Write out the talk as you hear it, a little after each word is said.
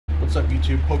What's up,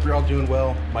 YouTube? Hope you're all doing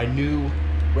well. My new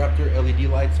Raptor LED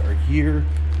lights are here.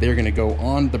 They're gonna go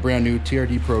on the brand new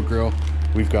TRD Pro-Grill.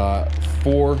 We've got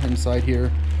 4 inside here.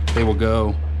 They will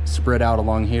go spread out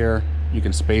along here. You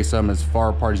can space them as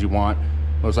far apart as you want.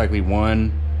 Most likely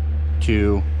 1,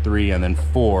 2, 3, and then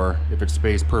 4 if it's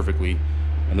spaced perfectly.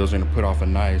 And those are gonna put off a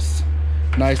nice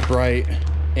bright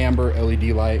amber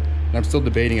LED light. And I'm still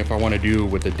debating if I wanna do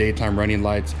with the daytime running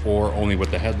lights or only with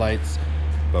the headlights.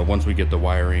 But once we get the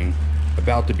wiring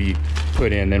about to be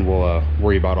put in, then we'll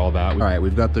worry about all that. All right,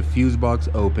 we've got the fuse box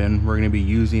open. We're gonna be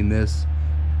using this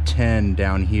 10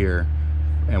 down here,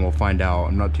 and we'll find out.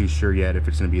 I'm not too sure yet if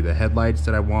it's gonna be the headlights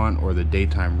that I want or the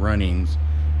daytime runnings.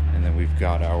 And then we've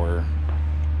got our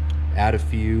add a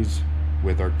fuse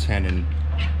with our 10 and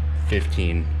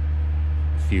 15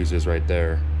 fuses right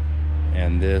there.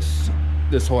 And this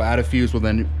whole add a fuse will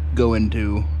then go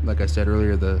into, like I said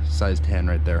earlier, the size 10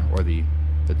 right there, or the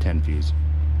 10 fuse.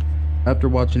 After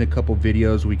watching a couple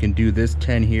videos, we can do this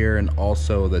 10 here and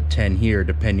also the 10 here,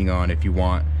 depending on if you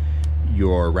want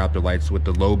your Raptor lights with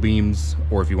the low beams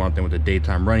or if you want them with the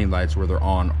daytime running lights where they're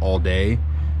on all day.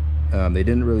 They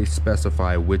didn't really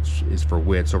specify which is for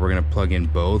which, so we're gonna plug in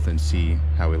both and see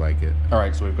how we like it. All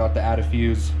right, so we've got the add a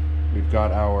fuse, we've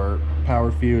got our power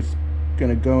fuse,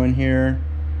 gonna go in here.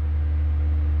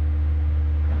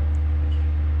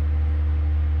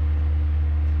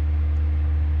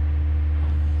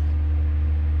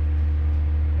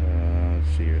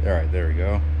 All right, there we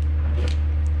go.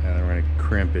 And then we're gonna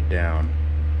crimp it down.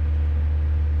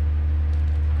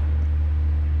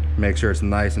 Make sure it's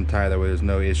nice and tight, that way there's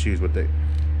no issues with it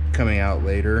coming out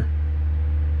later.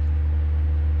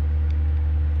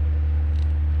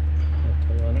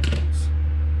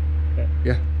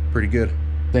 Yeah, pretty good.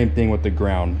 Same thing with the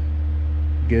ground.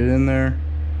 Get it in there,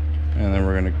 and then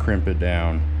we're gonna crimp it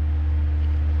down.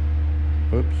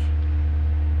 Oops.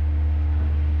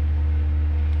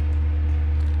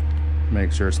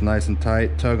 Make sure it's nice and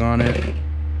tight, tug on it.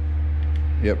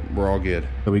 Yep, we're all good.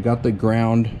 So we got the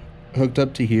ground hooked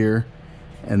up to here,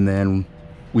 and then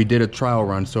we did a trial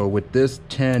run. So with this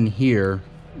 10 here,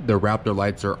 the Raptor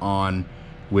lights are on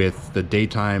with the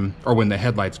daytime, or when the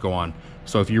headlights go on.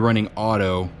 So if you're running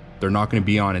auto, they're not gonna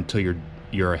be on until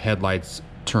your headlights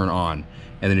turn on.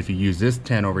 And then if you use this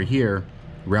 10 over here,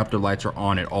 Raptor lights are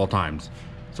on at all times.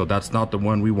 So that's not the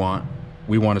one we want.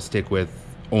 We wanna stick with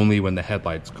only when the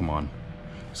headlights come on.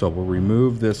 So we'll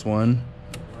remove this one.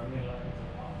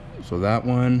 So that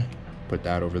one, put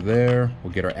that over there.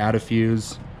 We'll get our add a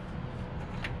fuse,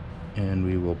 and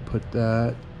we will put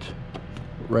that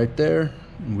right there.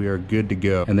 And we are good to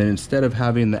go. And then instead of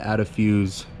having the add a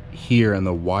fuse here and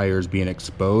the wires being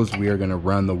exposed, we are gonna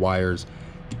run the wires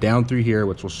down through here,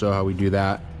 which will show how we do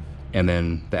that. And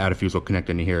then the add a fuse will connect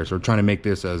into here. So we're trying to make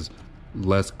this as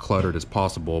less cluttered as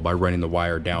possible by running the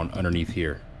wire down underneath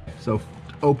here. So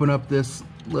open up this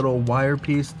little wire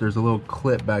piece. There's a little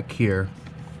clip back here.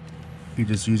 You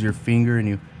just use your finger and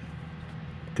you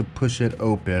could push it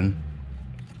open,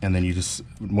 and then you just,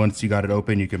 once you got it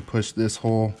open, you can push this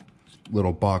whole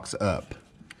little box up.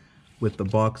 With the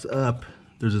box up,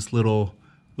 there's this little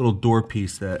door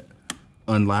piece that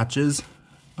unlatch it,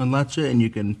 and you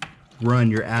can run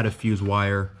your add a fuse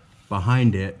wire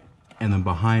behind it, and then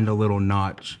behind a little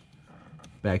notch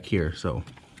back here. So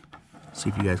see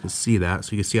if you guys can see that.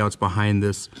 So you can see how it's behind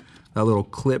that little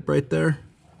clip right there.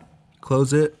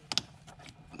 Close it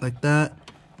like that,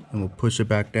 and we'll push it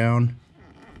back down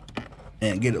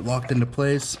and get it locked into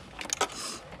place.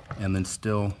 And then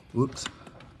still, whoops.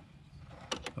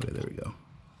 Okay, there we go.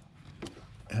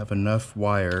 Have enough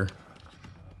wire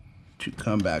to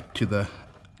come back to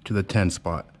the 10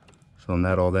 spot. So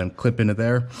that'll then clip into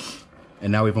there.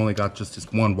 And now we've only got just this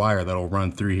one wire that'll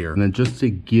run through here. And then just to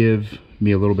give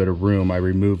me a little bit of room, I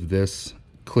removed this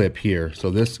clip here.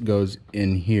 So this goes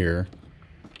in here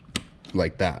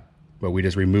like that, but we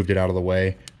just removed it out of the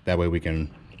way. That way we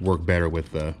can work better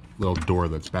with the little door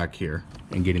that's back here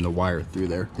and getting the wire through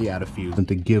there, the add a fuse. And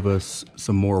to give us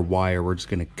some more wire, we're just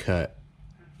gonna cut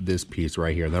this piece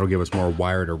right here. That'll give us more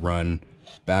wire to run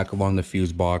back along the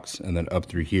fuse box and then up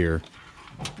through here.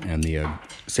 And the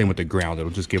same with the ground,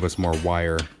 it'll just give us more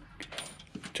wire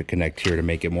to connect here to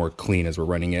make it more clean as we're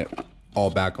running it all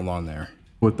back along there.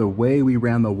 With the way we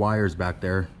ran the wires back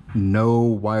there, no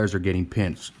wires are getting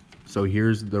pinched. So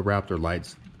here's the Raptor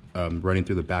lights running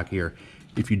through the back here.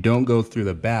 If you don't go through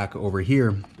the back over here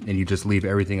and you just leave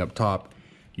everything up top,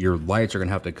 your lights are gonna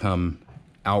have to come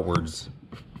outwards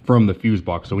from the fuse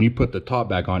box. So when you put the top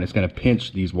back on, it's gonna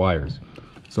pinch these wires.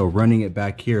 So running it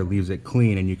back here leaves it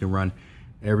clean, and you can run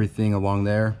everything along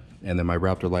there. And then my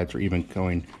Raptor lights are even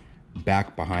going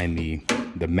back behind the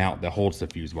the mount that holds the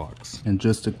fuse box. And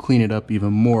just to clean it up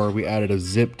even more, we added a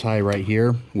zip tie right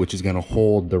here, which is gonna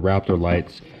hold the Raptor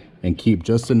lights and keep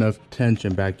just enough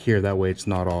tension back here. That way it's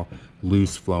not all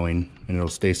loose flowing and it'll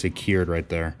stay secured right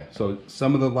there. So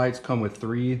some of the lights come with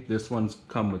 3, this one's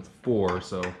come with 4.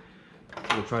 So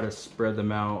we'll try to spread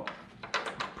them out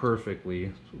perfectly.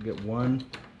 So we'll get one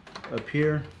up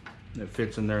here, and it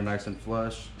fits in there nice and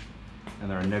flush. And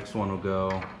then our next one will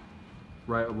go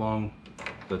right along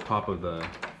the top of the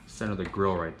center of the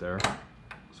grill right there.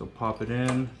 So pop it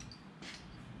in,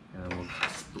 and we'll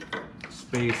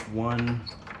space one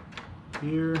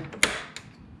here,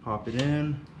 pop it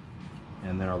in,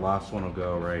 and then our last one will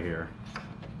go right here.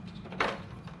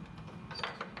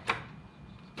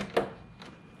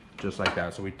 Just like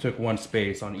that. So we took one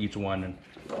space on each one, and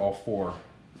all 4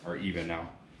 are even now.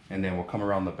 And then we'll come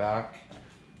around the back,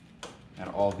 and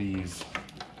all these,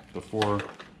 the four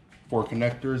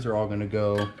connectors are all going to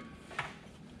go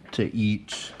to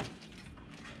each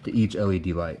LED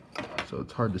light. So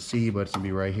it's hard to see, but it's going to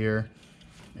be right here.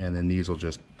 And then these will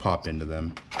just pop into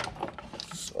them.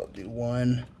 So I'll do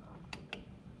one.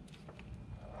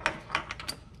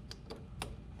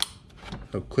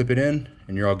 So clip it in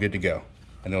and you're all good to go.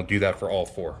 And they'll do that for all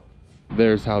 4.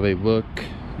 There's how they look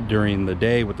during the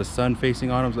day with the sun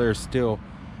facing on them. So they're still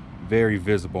very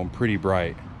visible and pretty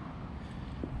bright.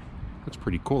 Looks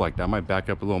pretty cool like that. I might back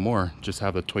up a little more. Just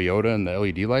have the Toyota and the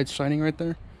LED lights shining right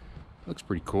there. Looks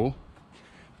pretty cool.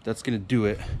 That's gonna do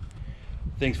it.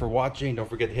 Thanks for watching. Don't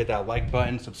forget to hit that like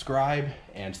button, subscribe,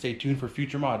 and stay tuned for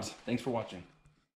future mods. Thanks for watching.